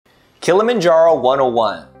Kilimanjaro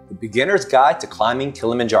 101, the beginner's guide to climbing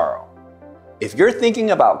Kilimanjaro. If you're thinking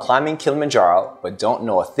about climbing Kilimanjaro but don't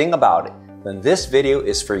know a thing about it, then this video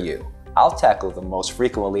is for you. I'll tackle the most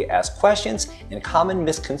frequently asked questions and common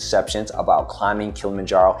misconceptions about climbing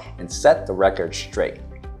Kilimanjaro and set the record straight.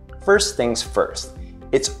 First things first,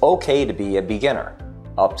 it's okay to be a beginner.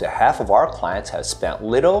 Up to half of our clients have spent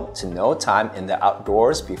little to no time in the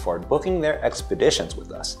outdoors before booking their expeditions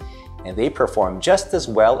with us, and they perform just as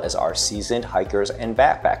well as our seasoned hikers and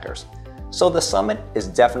backpackers. So the summit is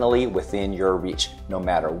definitely within your reach, no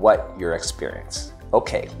matter what your experience.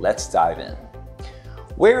 Okay, let's dive in.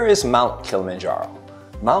 Where is Mount Kilimanjaro?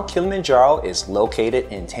 Mount Kilimanjaro is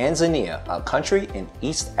located in Tanzania, a country in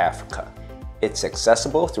East Africa. It's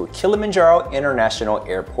accessible through Kilimanjaro International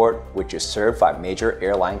Airport, which is served by major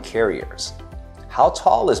airline carriers. How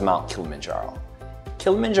tall is Mount Kilimanjaro?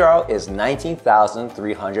 Kilimanjaro is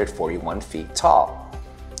 19,341 feet tall.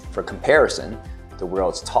 For comparison, the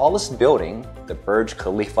world's tallest building, the Burj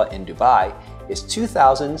Khalifa in Dubai, is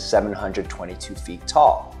 2,722 feet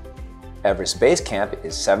tall. Everest Base Camp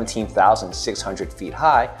is 17,600 feet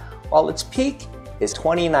high, while its peak is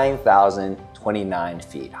 29,029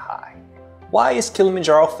 feet high. Why is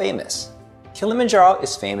Kilimanjaro famous? Kilimanjaro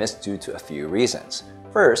is famous due to a few reasons.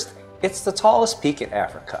 First, it's the tallest peak in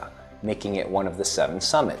Africa, making it one of the 7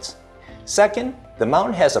 summits. Second, the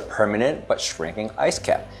mountain has a permanent but shrinking ice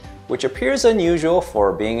cap, which appears unusual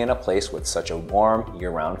for being in a place with such a warm,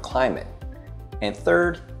 year-round climate. And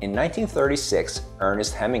third, in 1936,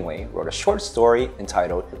 Ernest Hemingway wrote a short story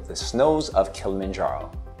entitled The Snows of Kilimanjaro,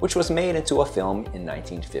 which was made into a film in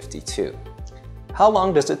 1952. How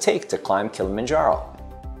long does it take to climb Kilimanjaro?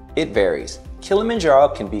 It varies. Kilimanjaro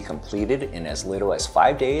can be completed in as little as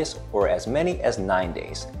 5 days or as many as 9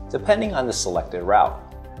 days, depending on the selected route.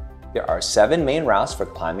 There are 7 main routes for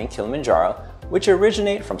climbing Kilimanjaro, which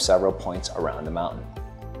originate from several points around the mountain.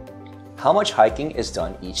 How much hiking is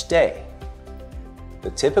done each day?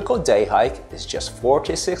 The typical day hike is just 4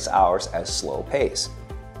 to 6 hours at a slow pace.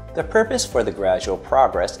 The purpose for the gradual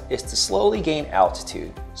progress is to slowly gain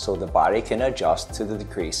altitude so the body can adjust to the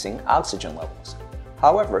decreasing oxygen levels.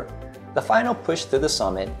 However, the final push to the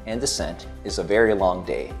summit and descent is a very long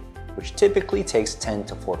day, which typically takes 10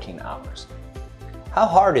 to 14 hours. How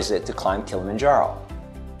hard is it to climb Kilimanjaro?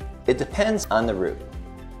 It depends on the route.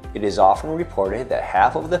 It is often reported that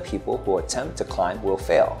half of the people who attempt to climb will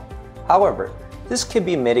fail. However, this can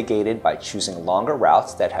be mitigated by choosing longer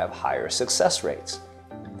routes that have higher success rates.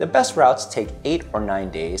 The best routes take 8 or 9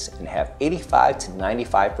 days and have 85 to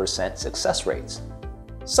 95% success rates.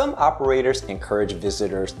 Some operators encourage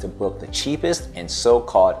visitors to book the cheapest and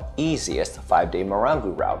so-called easiest 5-day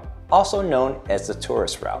Marangu route, also known as the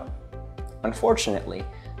tourist route. Unfortunately,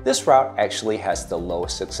 this route actually has the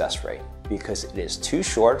lowest success rate because it is too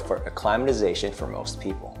short for acclimatization for most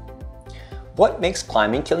people. What makes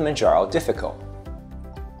climbing Kilimanjaro difficult?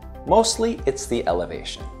 Mostly it's the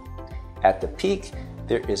elevation. At the peak,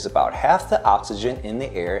 there is about half the oxygen in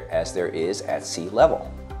the air as there is at sea level.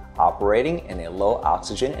 Operating in a low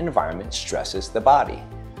oxygen environment stresses the body.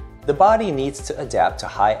 The body needs to adapt to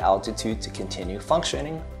high altitude to continue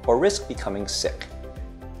functioning or risk becoming sick.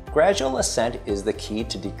 Gradual ascent is the key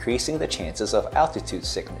to decreasing the chances of altitude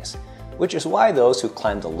sickness, which is why those who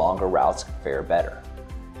climb the longer routes fare better.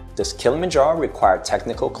 Does Kilimanjaro require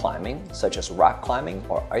technical climbing, such as rock climbing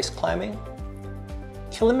or ice climbing?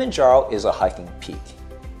 Kilimanjaro is a hiking peak.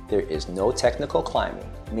 There is no technical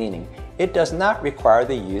climbing, meaning it does not require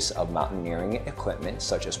the use of mountaineering equipment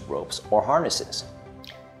such as ropes or harnesses.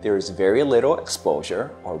 There is very little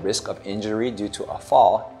exposure or risk of injury due to a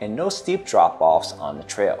fall and no steep drop-offs on the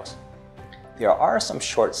trails. There are some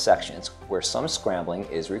short sections where some scrambling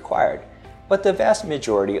is required, but the vast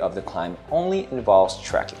majority of the climb only involves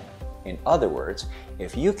trekking. In other words,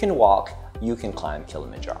 if you can walk, you can climb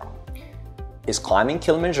Kilimanjaro. Is climbing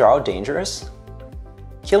Kilimanjaro dangerous?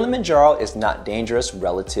 Kilimanjaro is not dangerous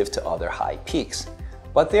relative to other high peaks,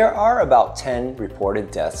 but there are about 10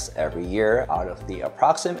 reported deaths every year out of the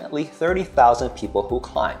approximately 30,000 people who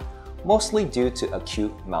climb, mostly due to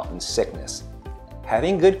acute mountain sickness.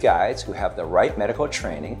 Having good guides who have the right medical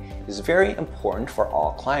training is very important for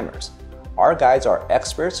all climbers. Our guides are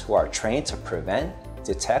experts who are trained to prevent,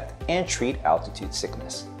 detect, and treat altitude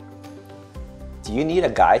sickness. Do you need a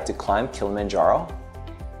guide to climb Kilimanjaro?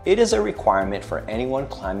 It is a requirement for anyone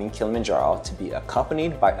climbing Kilimanjaro to be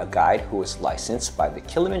accompanied by a guide who is licensed by the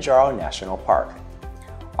Kilimanjaro National Park.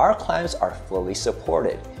 Our climbs are fully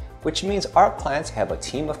supported, which means our clients have a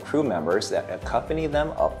team of crew members that accompany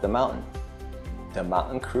them up the mountain. The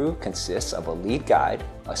mountain crew consists of a lead guide,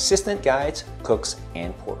 assistant guides, cooks,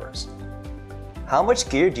 and porters. How much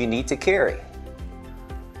gear do you need to carry?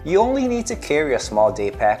 You only need to carry a small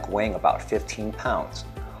day pack weighing about 15 pounds.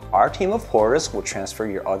 Our team of porters will transfer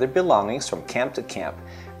your other belongings from camp to camp,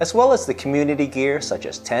 as well as the community gear such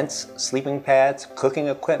as tents, sleeping pads, cooking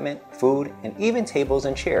equipment, food, and even tables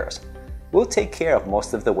and chairs. We'll take care of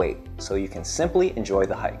most of the weight, so you can simply enjoy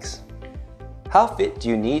the hikes. How fit do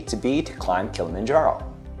you need to be to climb Kilimanjaro?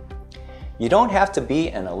 You don't have to be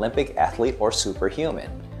an Olympic athlete or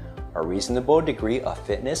superhuman. A reasonable degree of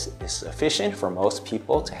fitness is sufficient for most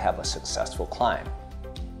people to have a successful climb.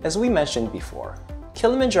 As we mentioned before,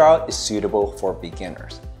 Kilimanjaro is suitable for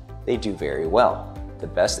beginners. They do very well. The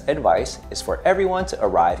best advice is for everyone to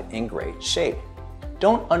arrive in great shape.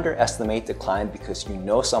 Don't underestimate the climb because you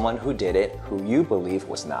know someone who did it who you believe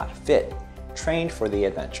was not fit, trained for the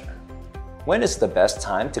adventure. When is the best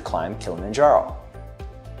time to climb Kilimanjaro?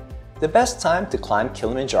 The best time to climb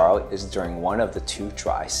Kilimanjaro is during one of the 2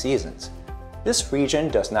 dry seasons. This region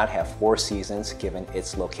does not have 4 seasons given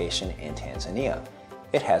its location in Tanzania.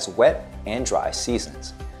 It has wet and dry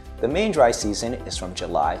seasons. The main dry season is from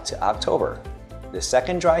July to October. The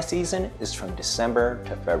second dry season is from December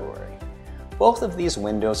to February. Both of these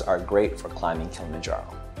windows are great for climbing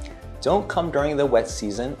Kilimanjaro. Don't come during the wet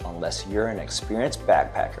season unless you're an experienced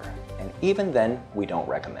backpacker, and even then, we don't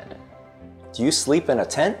recommend it. Do you sleep in a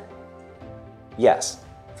tent? Yes,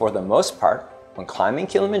 for the most part, when climbing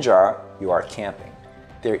Kilimanjaro, you are camping.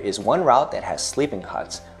 There is one route that has sleeping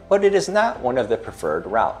huts, but it is not one of the preferred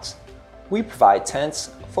routes. We provide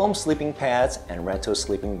tents, foam sleeping pads, and rental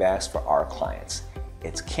sleeping bags for our clients.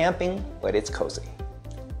 It's camping, but it's cozy.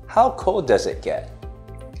 How cold does it get?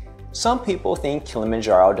 Some people think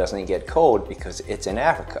Kilimanjaro doesn't get cold because it's in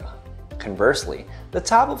Africa. Conversely, the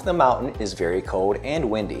top of the mountain is very cold and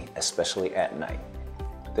windy, especially at night.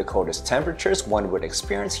 The coldest temperatures one would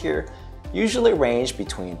experience here usually range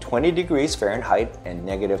between 20 degrees Fahrenheit and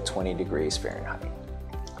negative 20 degrees Fahrenheit.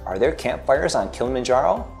 Are there campfires on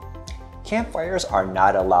Kilimanjaro? Campfires are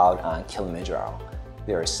not allowed on Kilimanjaro.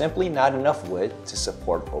 There is simply not enough wood to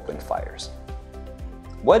support open fires.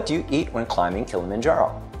 What do you eat when climbing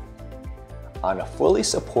Kilimanjaro? On a fully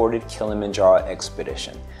supported Kilimanjaro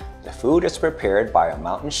expedition, the food is prepared by a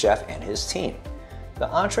mountain chef and his team. The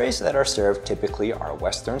entrees that are served typically are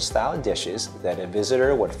Western-style dishes that a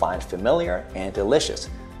visitor would find familiar and delicious,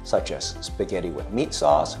 such as spaghetti with meat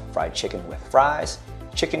sauce, fried chicken with fries,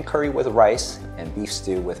 chicken curry with rice, and beef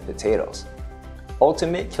stew with potatoes.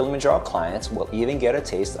 Ultimate Kilimanjaro clients will even get a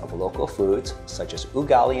taste of local foods such as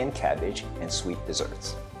ugali and cabbage and sweet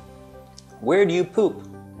desserts. Where do you poop?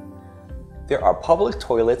 There are public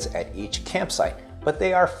toilets at each campsite, but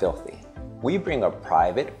they are filthy. We bring a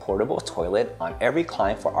private, portable toilet on every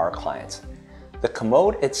climb for our clients. The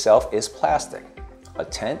commode itself is plastic. A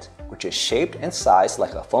tent, which is shaped and sized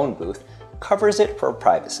like a phone booth, covers it for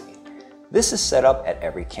privacy. This is set up at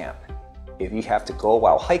every camp. If you have to go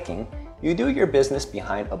while hiking, you do your business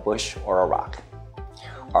behind a bush or a rock.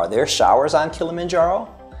 Are there showers on Kilimanjaro?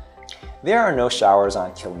 There are no showers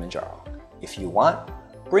on Kilimanjaro. If you want,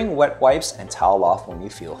 bring wet wipes and towel off when you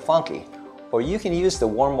feel funky, or you can use the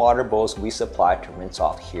warm water bowls we supply to rinse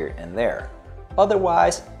off here and there.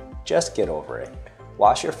 Otherwise, just get over it.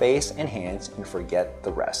 Wash your face and hands and forget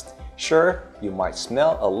the rest. Sure, you might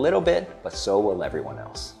smell a little bit, but so will everyone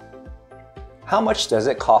else. How much does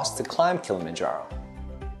it cost to climb Kilimanjaro?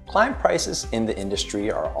 Climb prices in the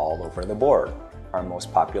industry are all over the board. Our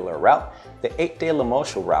most popular route, the 8-day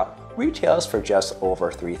Lemosho route, retails for just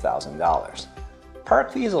over $3,000.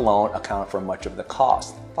 Park fees alone account for much of the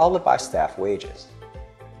cost, followed by staff wages.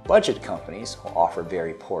 Budget companies, who offer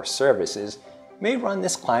very poor services, may run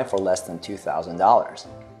this climb for less than $2,000.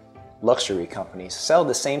 Luxury companies sell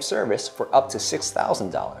the same service for up to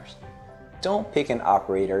 $6,000. Don't pick an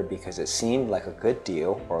operator because it seemed like a good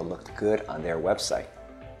deal or looked good on their website.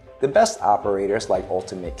 The best operators like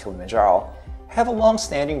Ultimate Kilimanjaro have a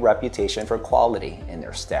long-standing reputation for quality in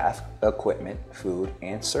their staff, equipment, food,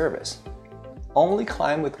 and service. Only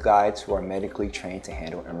climb with guides who are medically trained to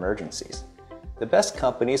handle emergencies. The best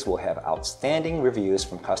companies will have outstanding reviews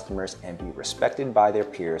from customers and be respected by their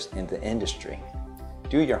peers in the industry.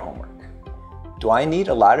 Do your homework. Do I need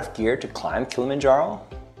a lot of gear to climb Kilimanjaro?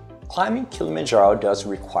 Climbing Kilimanjaro does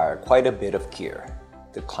require quite a bit of gear.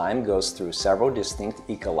 The climb goes through several distinct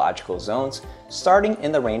ecological zones, starting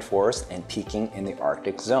in the rainforest and peaking in the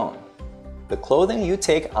Arctic zone. The clothing you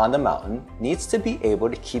take on the mountain needs to be able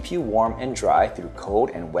to keep you warm and dry through cold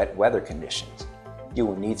and wet weather conditions. You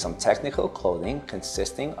will need some technical clothing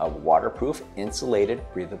consisting of waterproof, insulated,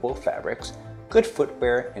 breathable fabrics, good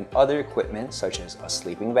footwear, and other equipment such as a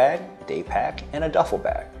sleeping bag, day pack, and a duffel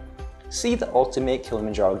bag. See the Ultimate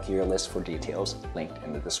Kilimanjaro Gear List for details linked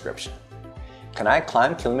in the description. Can I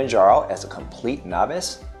climb Kilimanjaro as a complete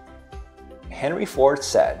novice? Henry Ford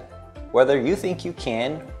said, "Whether you think you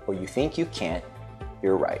can or you think you can't,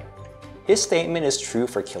 you're right." His statement is true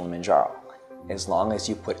for Kilimanjaro. As long as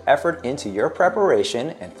you put effort into your preparation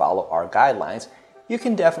and follow our guidelines, you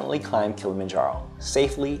can definitely climb Kilimanjaro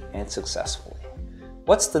safely and successfully.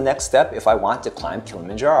 What's the next step if I want to climb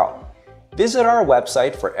Kilimanjaro? Visit our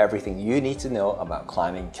website for everything you need to know about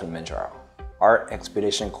climbing Kilimanjaro. Our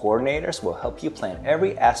expedition coordinators will help you plan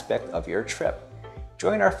every aspect of your trip.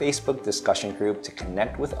 Join our Facebook discussion group to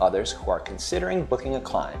connect with others who are considering booking a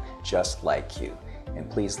climb just like you. And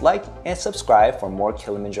please like and subscribe for more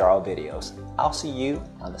Kilimanjaro videos. I'll see you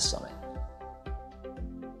on the summit.